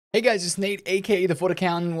Hey guys, it's Nate, aka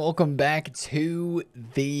TheFutAccountant. Welcome back to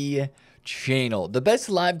the channel. The best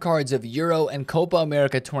live cards of Euro and Copa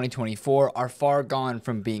America 2024 are far gone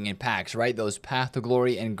from being in packs, right? Those Path to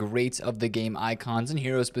Glory and greats of the game icons and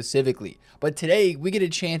heroes specifically. But today, we get a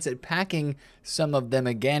chance at packing some of them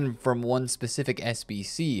again from one specific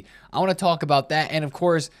SBC. I want to talk about that, and of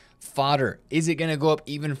course, fodder. Is it going to go up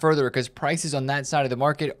even further? Because prices on that side of the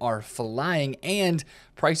market are flying, and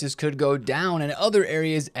prices could go down in other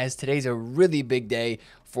areas, as today's a really big day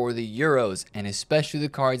for the Euros, and especially the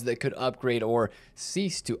cards that could upgrade or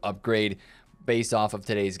cease to upgrade based off of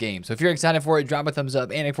today's game. So if you're excited for it, drop a thumbs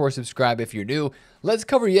up, and of course subscribe if you're new. Let's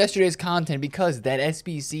cover yesterday's content, because that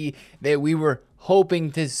SBC that we were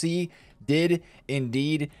hoping to see did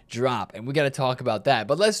indeed drop, and we got to talk about that.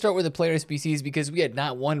 But let's start with the player SBCs, because we had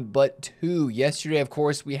not one but two. Yesterday, of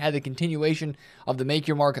course, we had the continuation of the Make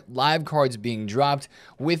Your Mark live cards being dropped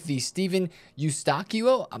with the Steven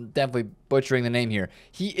Eustachio. I'm definitely butchering the name here.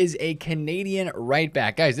 He is a Canadian right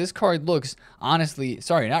back. Guys, this card looks, honestly,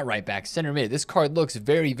 sorry, not right back, center mid. This card looks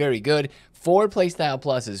very, very good. 4 playstyle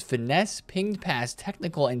pluses: finesse, pinged pass,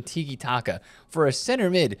 technical, and tiki-taka. For a center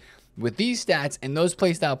mid with these stats and those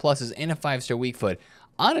playstyle pluses and a 5-star weak foot,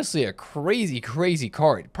 honestly a crazy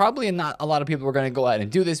card. Probably not a lot of people are going to go out and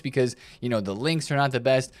do this, because you know the links are not the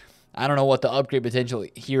best. I don't know what the upgrade potential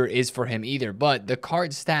here is for him either, but the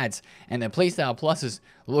card stats and the playstyle pluses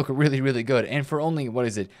look really good. And for only, what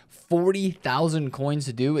is it, 40,000 coins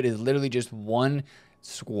to do, it is literally just one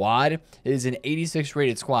squad. It is an 86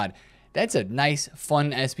 rated squad. That's a nice,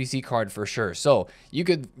 fun SBC card for sure. So you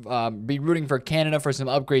could be rooting for Canada for some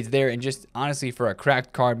upgrades there, and just honestly for a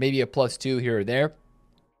cracked card, maybe a +2 here or there.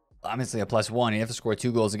 Honestly, a +1. You have to score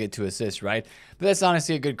 2 goals to get 2 assists, right? But that's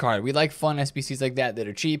honestly a good card. We like fun SBCs like that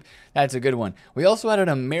are cheap. That's a good one. We also had an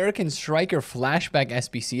American Striker Flashback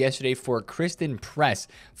SBC yesterday for Kristen Press.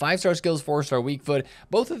 5-star skills, 4-star weak foot.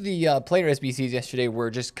 Both of the player SBCs yesterday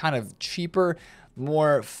were just kind of cheaper,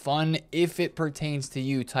 more fun if it pertains to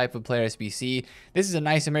you type of player SBC. This is a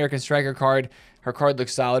nice American Striker card. Her card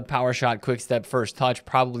looks solid. Power shot, quick step, first touch,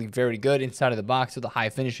 probably very good inside of the box with the high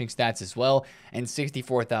finishing stats as well, and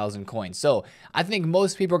 64,000 coins. So I think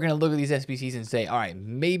most people are going to look at these SBCs and say, all right,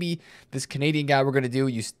 maybe this Canadian guy we're going to do,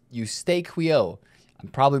 Eustachio. I'm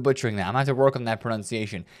probably butchering that. I'm going to have to work on that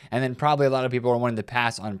pronunciation. And then probably a lot of people are wanting to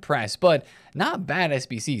pass on Press, but not bad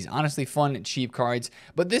SBCs. Honestly, fun, cheap cards.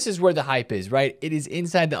 But this is where the hype is, right? It is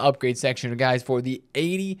inside the upgrade section, guys, for the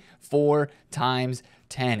 84 times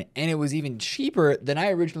 10, and it was even cheaper than I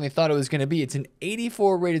originally thought it was going to be. It's an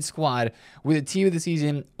 84 rated squad with a team of the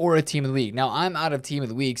season or a team of the week. Now, I'm out of team of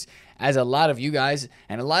the weeks, as a lot of you guys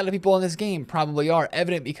and a lot of people in this game probably are,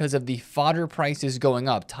 evident because of the fodder prices going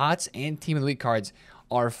up. Tots and team of the week cards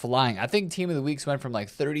are flying. I think team of the weeks went from like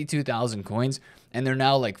 32,000 coins, and they're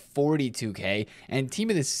now like 42k, and team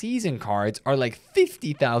of the season cards are like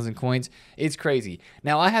 50,000 coins. It's crazy.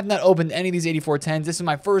 Now, I have not opened any of these 8410s. This is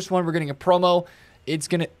my first one. We're getting a promo. It's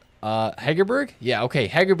gonna Hegerberg? Yeah, okay.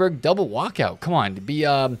 Hegerberg double walkout. Come on,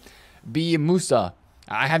 be Musa.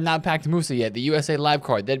 I have not packed Musa yet. The USA live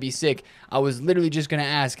card. That'd be sick. I was literally just gonna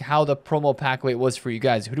ask how the promo pack weight was for you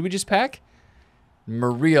guys. Who do we just pack?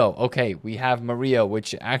 Mario. Okay, we have Mario,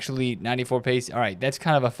 which actually 94 pace. All right, that's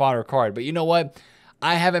kind of a fodder card. But you know what?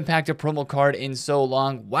 I haven't packed a promo card in so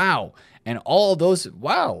long. Wow. And all those,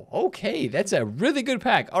 wow, okay, that's a really good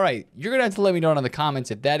pack. All right, you're going to have to let me know in the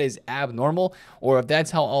comments if that is abnormal or if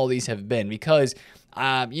that's how all these have been, because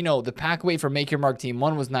you know, the pack weight for Make Your Mark Team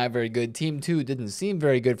 1 was not very good. Team 2 didn't seem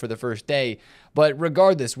very good for the first day. But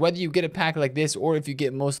regardless, whether you get a pack like this or if you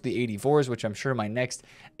get most of the 84s, which I'm sure my next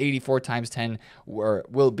 84 times 10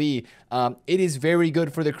 will be, it is very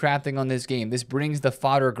good for the crafting on this game. This brings the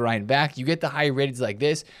fodder grind back. You get the high rateds like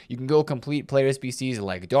this. You can go complete player SBCs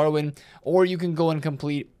like Darwin, or you can go and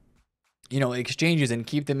complete, you know, exchanges and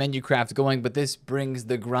keep the menu craft going, but this brings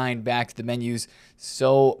the grind back to the menus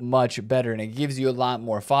so much better, and it gives you a lot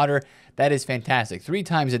more fodder. That is fantastic. 3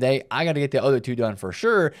 times a day. I got to get the other 2 done for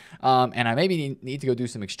sure, and I maybe need to go do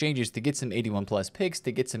some exchanges to get some 81 plus picks,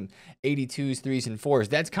 to get some 82s, 3s, and 4s.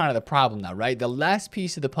 That's kind of the problem now, right? The last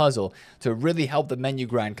piece of the puzzle to really help the menu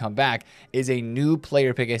grind come back is a new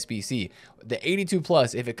player pick SBC. The 82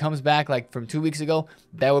 plus, if it comes back like from 2 weeks ago,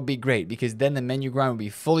 that would be great, because then the menu grind would be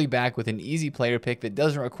fully back with an easy player pick that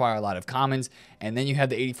doesn't require a lot of commons, and then you have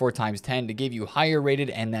the 84 times 10 to give you higher rated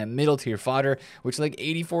and that middle tier fodder, which like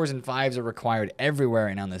 84s and 5s are required everywhere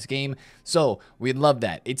and on this game. So we'd love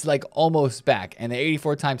that. It's like almost back, and the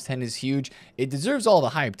 84 times 10 is huge. It deserves all the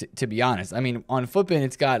hype, to be honest. I mean, on Footbin,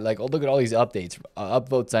 it's got like, oh, look at all these updates,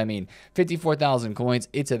 upvotes. I mean, 54,000 coins.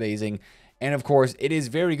 It's amazing. And of course, it is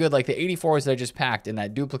very good. Like the 84s that I just packed and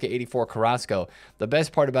that duplicate 84 Carrasco, the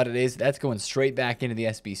best part about it is that's going straight back into the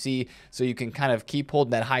SBC. So you can kind of keep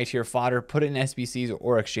holding that high tier fodder, put it in SBCs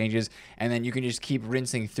or exchanges, and then you can just keep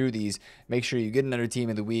rinsing through these. Make sure you get another team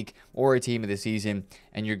of the week or a team of the season,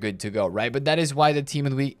 and you're good to go, right? But that is why the team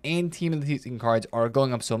of the week and team of the season cards are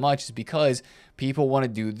going up so much, is because people want to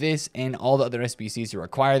do this and all the other SBCs to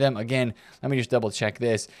require them. Again, let me just double check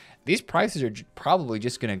this. These prices are probably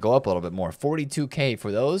just going to go up a little bit more. 42K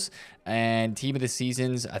for those. And team of the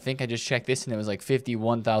seasons, I think I just checked this and it was like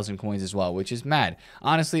 51,000 coins as well, which is mad.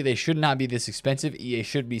 Honestly, they should not be this expensive. EA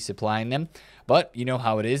should be supplying them. But you know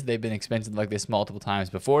how it is. They've been expensive like this multiple times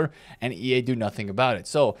before, and EA do nothing about it.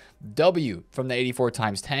 So W from the 84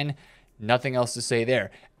 times 10. Nothing else to say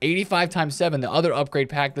there. 85 times 7, the other upgrade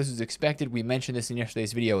pack. This was expected. We mentioned this in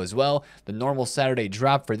yesterday's video as well. The normal Saturday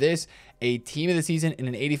drop for this. A team of the season in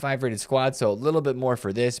an 85 rated squad. So a little bit more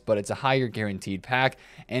for this, but it's a higher guaranteed pack.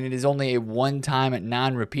 And it is only a one-time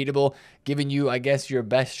non-repeatable, giving you, I guess, your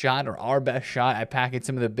best shot or our best shot at packing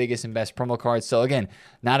some of the biggest and best promo cards. So again,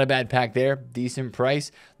 not a bad pack there. Decent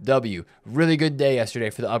price. W. Really good day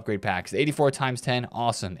yesterday for the upgrade packs. 84 times 10,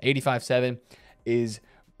 awesome. 85-7 is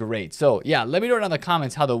great. So yeah, let me know down in the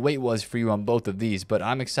comments how the wait was for you on both of these, but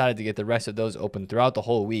I'm excited to get the rest of those open throughout the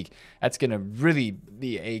whole week. That's going to really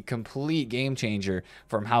be a complete game changer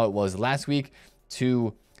from how it was last week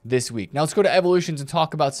to this week. Now let's go to evolutions and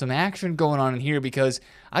talk about some action going on in here, because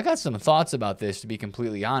I got some thoughts about this, to be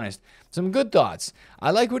completely honest. Some good thoughts. I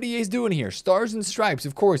like what EA is doing here. Stars and stripes,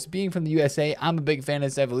 of course, being from the USA, I'm a big fan of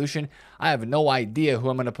this evolution. I have no idea who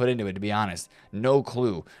I'm going to put into it, to be honest. No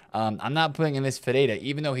clue. I'm not putting in this Fedeta,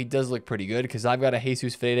 even though he does look pretty good, because I've got a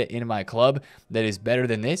Jesus Fedeta in my club that is better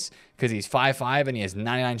than this, because he's 5'5" and he has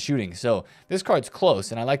 99 shooting. So this card's close,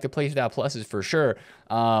 and I like to place without pluses for sure.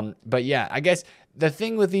 But yeah, I guess the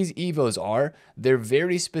thing with these Evos are they're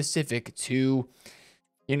very specific to,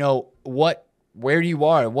 you know, where you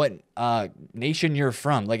are, what nation you're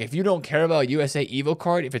from. Like if you don't care about USA Evo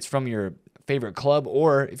card, if it's from your favorite club,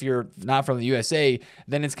 or if you're not from the USA,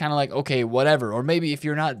 then it's kind of like, okay, whatever. Or maybe if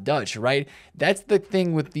you're not Dutch, right? That's the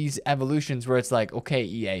thing with these evolutions where it's like, okay,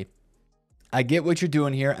 EA, I get what you're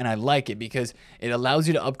doing here, and I like it because it allows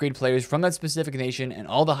you to upgrade players from that specific nation, and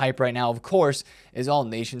all the hype right now, of course, is all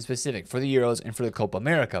nation-specific for the Euros and for the Copa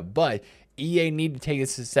America. But EA need to take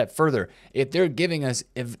this a step further. If they're giving us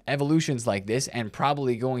evolutions like this and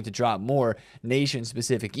probably going to drop more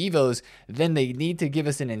nation-specific Evos, then they need to give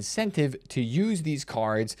us an incentive to use these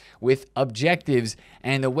cards with objectives.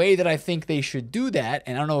 And the way that I think they should do that,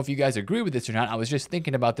 and I don't know if you guys agree with this or not, I was just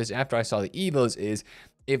thinking about this after I saw the Evos, is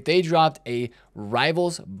if they dropped a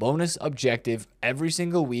Rivals bonus objective every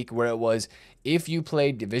single week, where it was if you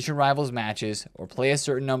play Division Rivals matches or play a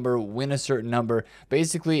certain number, win a certain number,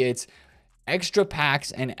 basically it's extra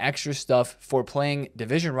packs and extra stuff for playing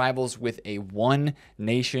Division Rivals with a one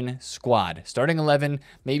nation squad. Starting 11,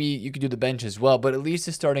 maybe you could do the bench as well, but at least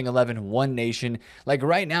a starting 11, one nation. Like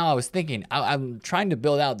right now, I was thinking, I'm trying to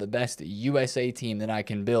build out the best USA team that I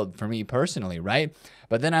can build for me personally, right?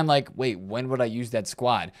 But then I'm like, wait, when would I use that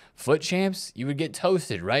squad? Foot champs? You would get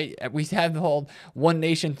toasted, right? We have the whole one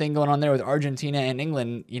nation thing going on there with Argentina and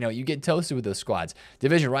England. You know, you get toasted with those squads.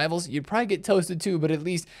 Division Rivals, you'd probably get toasted too, but at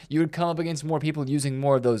least you would come up against more people using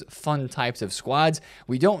more of those fun types of squads.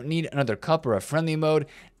 We don't need another cup or a friendly mode,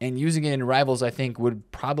 and using it in Rivals, I think,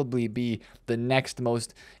 would probably be the next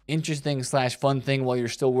most interesting / fun thing while you're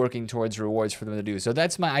still working towards rewards for them to do. So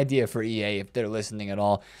that's my idea for EA, if they're listening at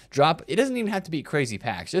all. Drop, it doesn't even have to be crazy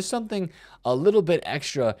packs, just something a little bit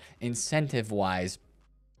extra incentive-wise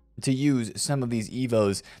to use some of these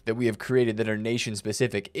Evos that we have created that are nation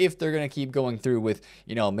specific, if they're going to keep going through with,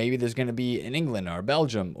 you know, maybe there's going to be an England or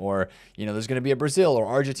Belgium, or, you know, there's going to be a Brazil or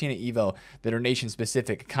Argentina Evo that are nation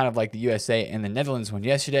specific, kind of like the USA and the Netherlands one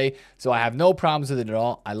yesterday. So I have no problems with it at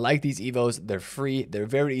all. I like these Evos. They're free. They're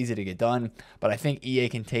very easy to get done, but I think EA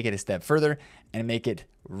can take it a step further and make it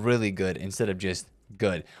really good instead of just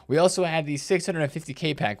good. We also had the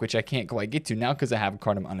 650k pack, which I can't quite get to now because I have a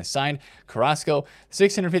card I'm unassigned. Carrasco,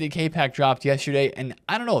 650k pack dropped yesterday, and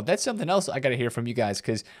I don't know, that's something else I got to hear from you guys,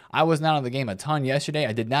 because I was not on the game a ton yesterday.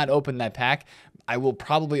 I did not open that pack. I will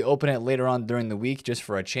probably open it later on during the week just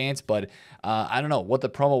for a chance, but I don't know what the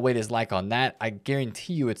promo weight is like on that. I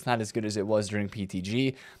guarantee you it's not as good as it was during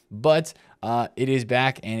PTG, but it is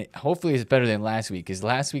back, and hopefully it's better than last week, because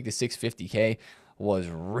last week the 650k was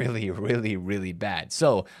really bad.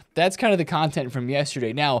 So that's kind of the content from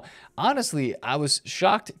yesterday. Now, honestly, I was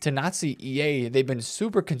shocked to not see EA. They've been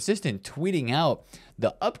super consistent tweeting out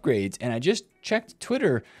the upgrades, and I just checked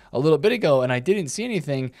Twitter a little bit ago and I didn't see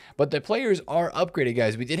anything, but the players are upgraded,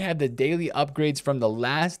 guys. We did have the daily upgrades from the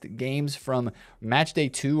last games from match day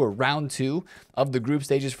 2 or round 2 of the group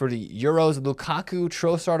stages for the Euros. Lukaku,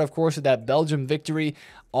 Trossard, of course, with that Belgium victory,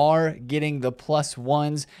 are getting the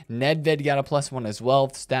 +1s. Nedved got a +1 as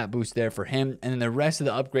well. Stat boost there for him. And then the rest of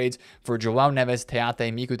the upgrades for Joao Neves,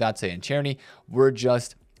 Teate, Mikudadze, and Czerny were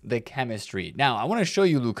just the chemistry. Now, I want to show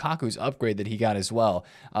you Lukaku's upgrade that he got as well,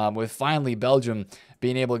 with finally Belgium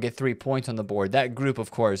being able to get 3 points on the board. That group, of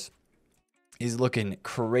course, is looking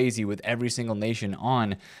crazy with every single nation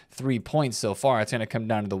on 3 points so far. It's going to come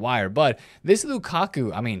down to the wire. But this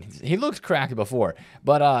Lukaku, I mean, he looked cracked before.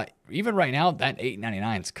 But even right now, that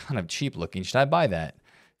 $8.99 is kind of cheap looking. Should I buy that?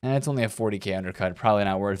 And it's only a 40K undercut. Probably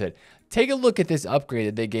not worth it. Take a look at this upgrade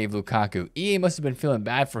that they gave Lukaku. EA must have been feeling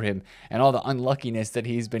bad for him and all the unluckiness that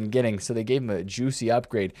he's been getting, so they gave him a juicy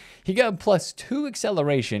upgrade. He got +2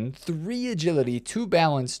 acceleration, 3 agility, 2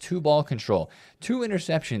 balance, 2 ball control, 2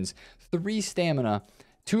 interceptions, 3 stamina,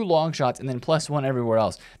 2 long shots, and then +1 everywhere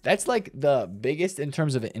else. That's like the biggest in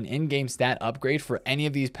terms of an in-game stat upgrade for any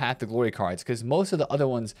of these Path to Glory cards, because most of the other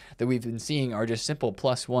ones that we've been seeing are just simple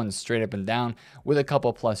 +1s straight up and down with a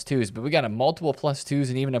couple +2s. But we got a multiple +2s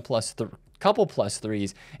and even a couple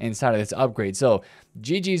 +3s inside of this upgrade. So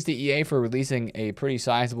GG's to EA for releasing a pretty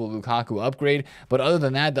sizable Lukaku upgrade. But other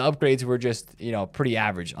than that, the upgrades were just, you know, pretty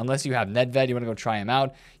average. Unless you have Nedved, you want to go try him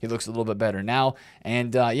out. He looks a little bit better now.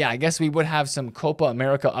 And yeah, I guess we would have some Copa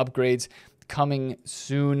America upgrades coming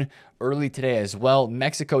soon, early today as well.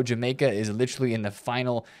 Mexico, Jamaica is literally in the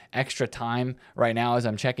final extra time right now as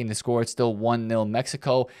I'm checking the score. It's still 1-0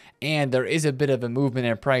 Mexico, and there is a bit of a movement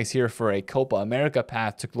in price here for a Copa America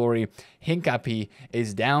Path to Glory. Hincapi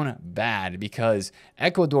is down bad because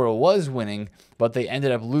Ecuador was winning, but they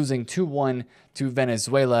ended up losing 2-1 to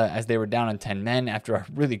Venezuela as they were down on 10 men after a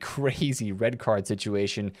really crazy red card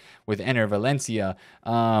situation with Ener Valencia.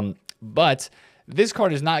 But this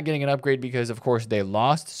card is not getting an upgrade because, of course, they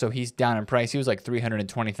lost, so he's down in price. He was like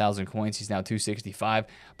 320,000 coins. He's now 265.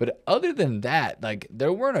 But other than that, like,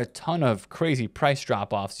 there weren't a ton of crazy price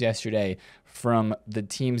drop-offs yesterday from the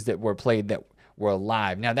teams that were played that were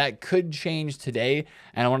alive. Now, that could change today,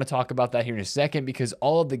 and I want to talk about that here in a second because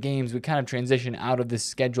all of the games, we kind of transition out of this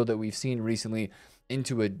schedule that we've seen recently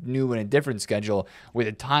into a new and a different schedule with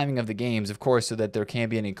the timing of the games, of course, so that there can't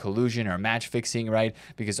be any collusion or match fixing, right?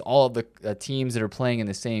 Because all of the teams that are playing in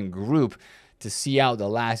the same group to see out the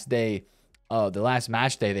last day, the last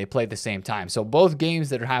match day, they play at the same time. So both games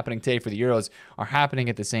that are happening today for the Euros are happening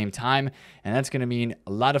at the same time, and that's going to mean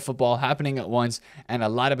a lot of football happening at once and a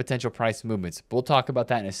lot of potential price movements. We'll talk about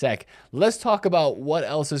that in a sec. Let's talk about what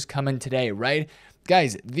else is coming today, right?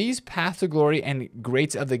 Guys, these Path to Glory and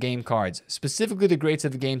Greats of the Game cards, specifically the Greats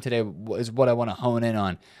of the Game today, is what I want to hone in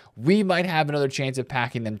on. We might have another chance of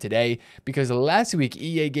packing them today because last week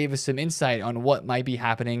EA gave us some insight on what might be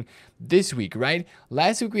happening this week, right?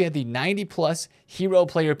 Last week we had the 90+ hero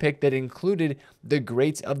player pick that included the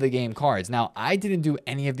Greats of the Game cards. Now, I didn't do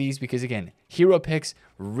any of these because, again, hero picks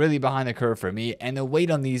really behind the curve for me, and the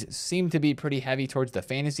weight on these seemed to be pretty heavy towards the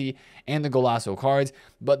fantasy and the Golazo cards,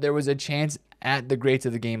 but there was a chance at the Greats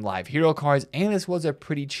of the Game live hero cards, and this was a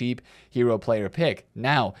pretty cheap hero player pick.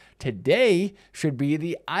 Now, today should be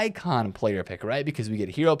the icon player pick, right? Because we get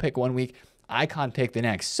hero pick 1 week, icon pick the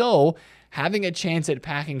next. So having a chance at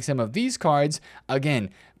packing some of these cards,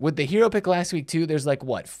 again, with the hero pick last week too, there's like,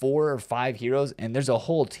 what, 4 or 5 heroes, and there's a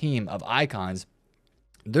whole team of icons.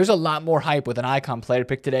 There's a lot more hype with an icon player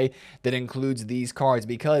pick today that includes these cards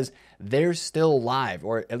because they're still live,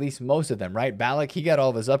 or at least most of them, right? Ballack, he got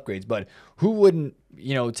all of his upgrades, but who wouldn't,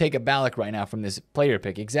 you know, take a Ballack right now from this player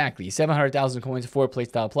pick? Exactly. 700,000 coins, 4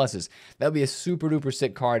 playstyle pluses. That would be a super duper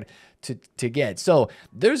sick card to get. So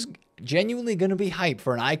there's genuinely going to be hype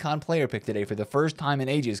for an icon player pick today for the first time in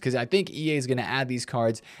ages because I think EA is going to add these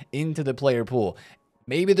cards into the player pool.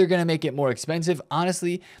 Maybe they're going to make it more expensive.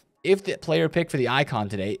 Honestly, if the player pick for the icon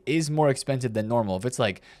today is more expensive than normal, if it's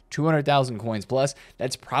like 200,000 coins plus,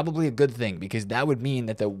 that's probably a good thing because that would mean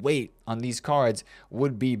that the weight on these cards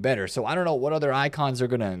would be better. So I don't know what other icons are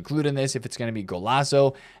going to include in this, if it's going to be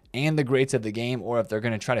Golazo and the Greats of the Game, or if they're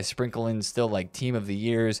going to try to sprinkle in still like Team of the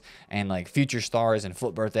Years and like Future Stars and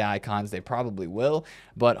Foot Birthday icons. They probably will,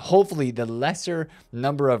 but hopefully the lesser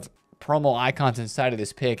number of promo icons inside of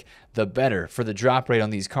this pick, the better for the drop rate on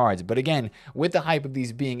these cards. But again, with the hype of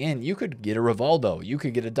these being in, you could get a Rivaldo, you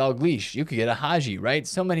could get a Dalglish, you could get a Haji, right?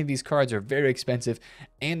 So many of these cards are very expensive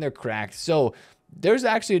and they're cracked. So there's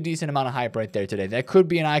actually a decent amount of hype right there today. That could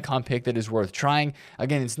be an icon pick that is worth trying.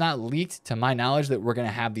 Again, it's not leaked to my knowledge that we're going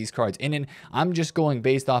to have these cards in it. I'm just going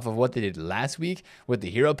based off of what they did last week with the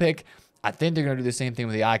hero pick. I think they're going to do the same thing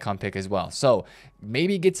with the icon pick as well. So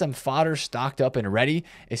maybe get some fodder stocked up and ready,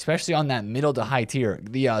 especially on that middle to high tier.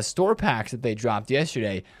 The store packs that they dropped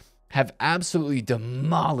yesterday have absolutely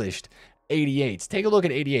demolished 88s. Take a look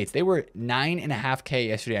at 88s. They were 9.5K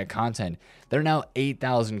yesterday at content. They're now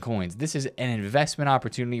 8,000 coins. This is an investment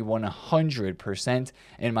opportunity 100%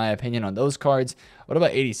 in my opinion on those cards. What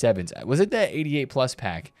about 87s? Was it that 88 plus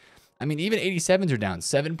pack? I mean, even 87s are down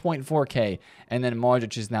 7.4K, and then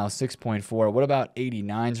Modric is now 6.4. What about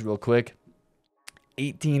 89s real quick?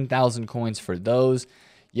 18,000 coins for those.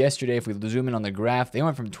 Yesterday, if we zoom in on the graph, they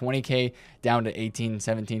went from 20K down to 18,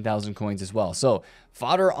 17,000 coins as well. So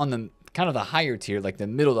fodder on the kind of the higher tier, like the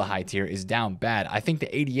middle to high tier, is down bad. I think the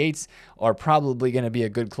 88s are probably going to be a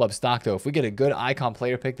good club stock, though. If we get a good icon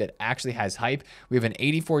player pick that actually has hype, we have an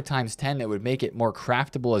 84 times 10 that would make it more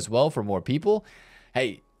craftable as well for more people.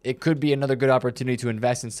 Hey, it could be another good opportunity to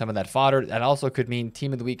invest in some of that fodder. That also could mean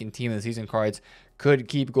team of the week and team of the season cards could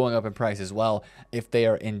keep going up in price as well if they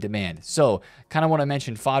are in demand. So kind of want to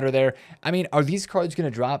mention fodder there. I mean, are these cards going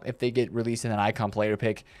to drop if they get released in an icon player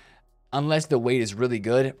pick? Unless the weight is really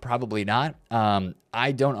good, probably not.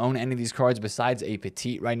 I don't own any of these cards besides a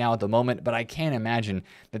petite right now at the moment, but I can't imagine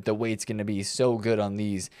that the weight's going to be so good on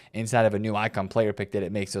these inside of a new icon player pick that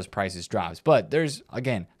it makes those prices drops. But there's,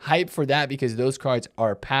 again, hype for that because those cards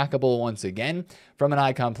are packable once again from an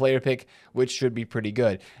icon player pick, which should be pretty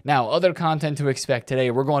good. Now, other content to expect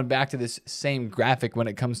today, we're going back to this same graphic when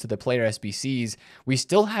it comes to the player SBCs. We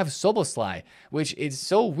still have Soboslai, which is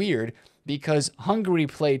so weird because Hungary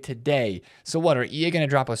played today. So what, are EA going to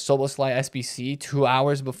drop a Soboslai SBC 2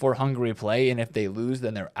 hours before Hungary play, and if they lose,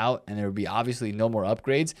 then they're out, and there will be obviously no more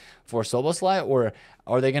upgrades for Soboslai? Or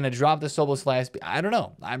are they going to drop the Soboslai SBC? I don't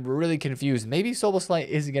know. I'm really confused. Maybe Soboslai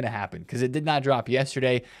isn't going to happen because it did not drop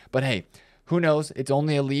yesterday, but hey, who knows? It's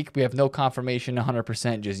only a leak. We have no confirmation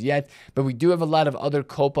 100% just yet, but we do have a lot of other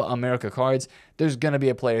Copa America cards. There's going to be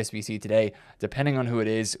a player SBC today, depending on who it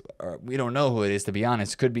is. Or we don't know who it is, to be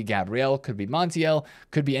honest. Could be Gabriel, could be Montiel,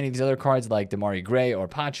 could be any of these other cards like Damari Gray or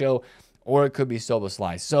Pacho, or it could be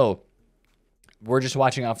Soboslai. So we're just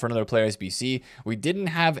watching out for another player SBC. We didn't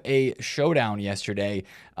have a showdown yesterday,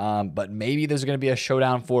 but maybe there's going to be a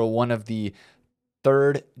showdown for one of the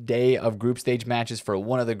third day of group stage matches for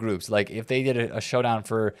one of the groups. Like if they did a showdown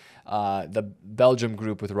for the Belgium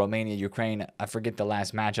group with Romania, Ukraine, I forget the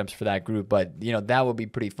last matchups for that group, but you know, that would be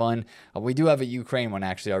pretty fun. We do have a Ukraine one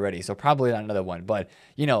actually already, so probably not another one, but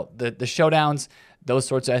you know, the showdowns, those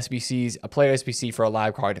sorts of SBCs, a player SBC for a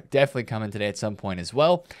live card definitely coming today at some point as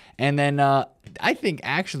well. And then I think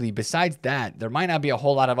actually besides that, there might not be a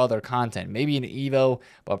whole lot of other content, maybe an Evo,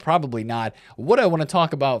 but probably not. What I want to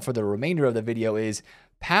talk about for the remainder of the video is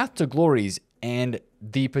Path to Glories and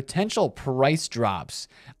the potential price drops.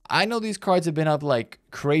 I know these cards have been up like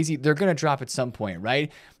crazy. They're going to drop at some point,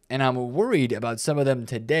 right? And I'm worried about some of them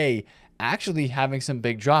today actually having some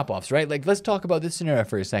big drop-offs, right? Like, let's talk about this scenario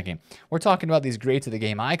for a second. We're talking about these greats of the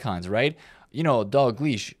game icons, right? You know,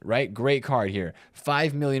 Dalglish, right? Great card here.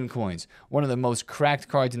 5 million coins. One of the most cracked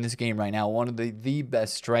cards in this game right now. One of the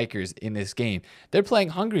best strikers in this game. They're playing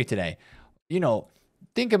Hungary today. You know,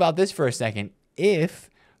 think about this for a second. If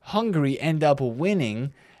Hungary end up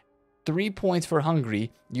winning, 3 points for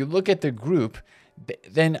Hungary, you look at the group,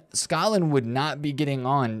 then Scotland would not be getting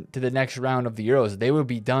on to the next round of the Euros. They would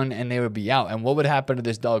be done and they would be out. And what would happen to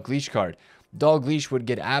this Dalglish card? Dalglish would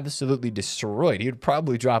get absolutely destroyed. He would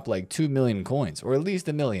probably drop like 2 million coins, or at least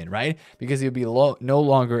 1 million, right? Because he would be no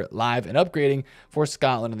longer live and upgrading for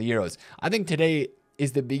Scotland in the Euros. I think today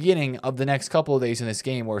is the beginning of the next couple of days in this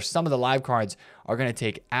game where some of the live cards are going to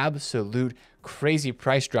take absolute crazy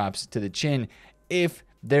price drops to the chin if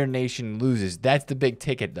their nation loses. That's the big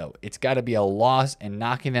ticket, though. It's got to be a loss and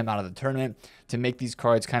knocking them out of the tournament to make these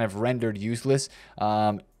cards kind of rendered useless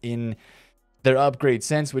in their upgrade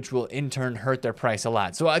sense, which will in turn hurt their price a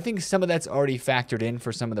lot. So I think some of that's already factored in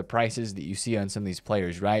for some of the prices that you see on some of these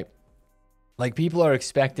players, right? Like, people are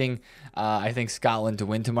expecting, I think, Scotland to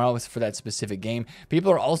win tomorrow for that specific game.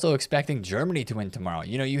 People are also expecting Germany to win tomorrow.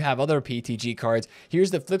 You know, you have other PTG cards.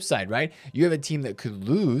 Here's the flip side, right? You have a team that could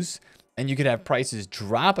lose, and you could have prices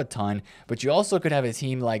drop a ton, but you also could have a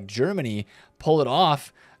team like Germany pull it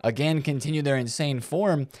off, again, continue their insane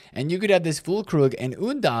form, and you could have this Fulkrug and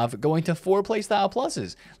Undav going to 4 playstyle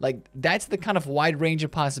pluses. Like, that's the kind of wide range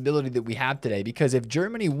of possibility that we have today, because if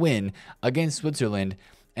Germany win against Switzerland,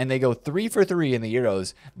 and they go 3 for 3 in the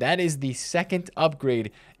Euros, that is the second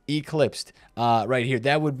upgrade eclipsed right here.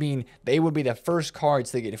 That would mean they would be the first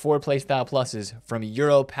cards to get 4 playstyle pluses from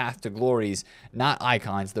Euro Path to Glories, not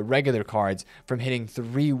icons, the regular cards, from hitting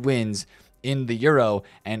 3 wins in the Euro.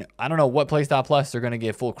 And I don't know what playstyle plus they're going to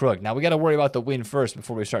get full crook. Now we got to worry about the win first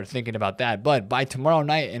before we start thinking about that. But by tomorrow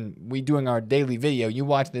night, and we doing our daily video, you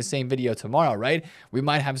watch the same video tomorrow, right? We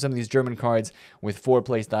might have some of these German cards with 4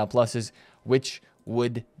 playstyle pluses, which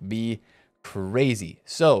would be crazy.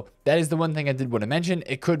 So that is the one thing I did want to mention.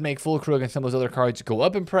 It could make full crook and some of those other cards go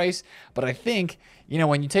up in price, but I think, you know,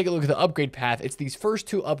 when you take a look at the upgrade path, it's these first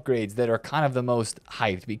 2 upgrades that are kind of the most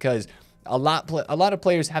hyped, because a lot of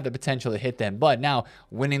players have the potential to hit them, but now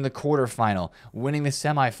winning the quarterfinal, winning the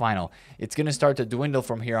semifinal, it's going to start to dwindle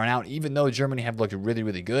from here on out. Even though Germany have looked really,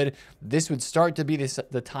 really good, this would start to be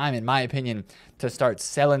the time, in my opinion, to start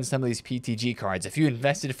selling some of these PTG cards. If you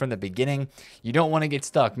invested from the beginning, you don't want to get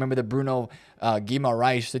stuck. Remember the Bruno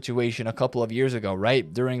Guimaraes situation a couple of years ago,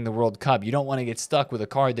 right? During the World Cup. You don't want to get stuck with a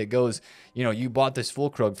card that goes, you know, you bought this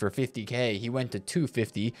Fulkrug for 50K. He went to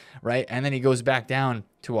 250, right? And then he goes back down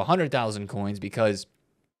to 100,000 coins because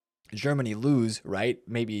Germany lose, right?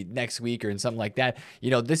 Maybe next week or in something like that.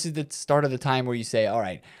 You know, this is the start of the time where you say, all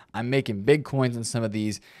right, I'm making big coins on some of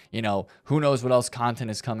these. You know, who knows what else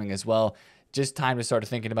content is coming as well. Just time to start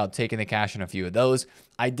thinking about taking the cash on a few of those.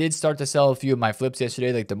 I did start to sell a few of my flips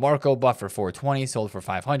yesterday, like the Marco buff for 420, sold for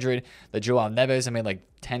 500. The Joao Neves, I made like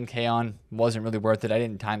 10K on, wasn't really worth it. I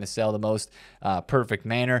didn't time to sell the most perfect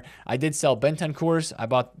manner. I did sell Bentancurs. I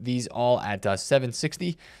bought these all at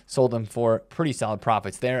 760, sold them for pretty solid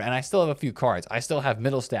profits there. And I still have a few cards. I still have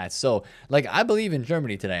middle stats. So, like, I believe in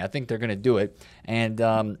Germany today. I think they're going to do it.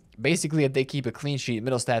 And basically, if they keep a clean sheet,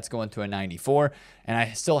 middle stats going to a 94. And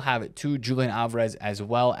I still have 2 Julian Alvarez as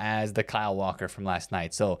well as the Kyle Walker from last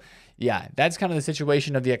night. So, yeah, that's kind of the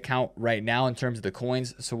situation of the account right now in terms of the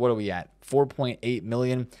coins. So what are we at? 4.8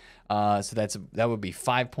 million. So that would be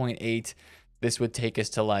 5.8. This would take us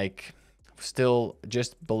to like still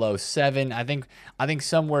just below 7. I think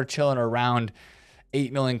somewhere chilling around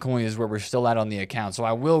 8 million coins is where we're still at on the account. So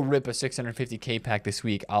I will rip a 650K pack this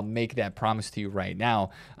week. I'll make that promise to you right now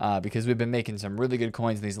because we've been making some really good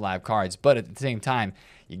coins in these live cards. But at the same time,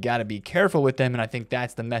 you got to be careful with them. And I think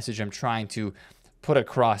that's the message I'm trying to put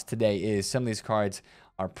across today, is some of these cards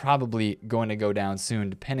are probably going to go down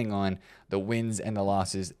soon depending on the wins and the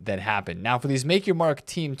losses that happen. Now for these Make Your Mark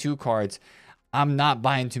Team 2 cards, I'm not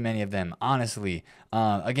buying too many of them, honestly.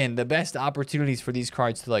 Again, the best opportunities for these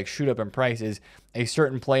cards to like shoot up in price is a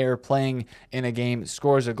certain player playing in a game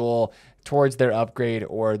scores a goal towards their upgrade,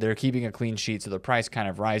 or they're keeping a clean sheet so the price kind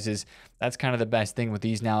of rises. That's kind of the best thing with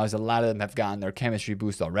these now, is a lot of them have gotten their chemistry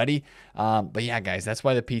boost already. But yeah, guys, that's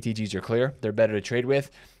why the PTGs are clear. They're better to trade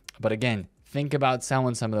with. But again, think about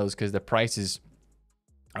selling some of those because the prices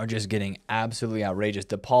are just getting absolutely outrageous.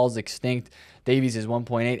 DePaul's extinct. Davies is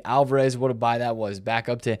 1.8. Alvarez, what a buy that was. Back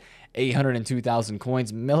up to 802,000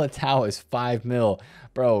 coins. Militao is 5 mil.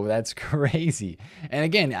 Bro, that's crazy. And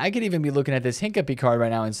again, I could even be looking at this Hincapie card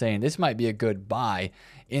right now and saying this might be a good buy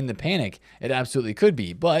in the panic. It absolutely could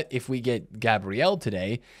be. But if we get Gabriel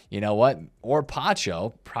today, you know what? Or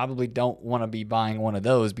Pacho, probably don't want to be buying one of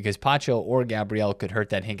those because Pacho or Gabriel could hurt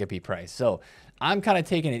that Hincapie price. So I'm kind of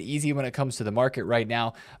taking it easy when it comes to the market right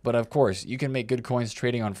now. But of course, you can make good coins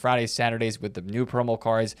trading on Fridays, Saturdays with the new promo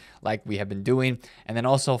cards like we have been doing. And then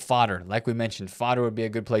also fodder. Like we mentioned, fodder would be a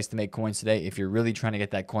good place to make coins today if you're really trying to get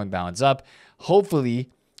that coin balance up. Hopefully,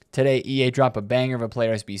 today, EA drop a banger of a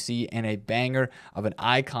player SBC and a banger of an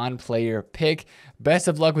icon player pick. Best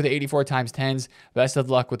of luck with the 84 times 10s. Best of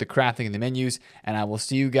luck with the crafting and the menus. And I will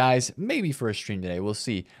see you guys maybe for a stream today. We'll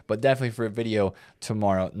see. But definitely for a video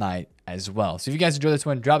tomorrow night as well. So if you guys enjoyed this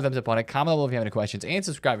one, drop a thumbs up on it. Comment below if you have any questions. And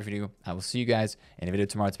subscribe if you do. I will see you guys in a video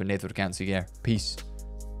tomorrow. It's been TheFutAccountant. See you there. Peace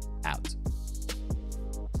out.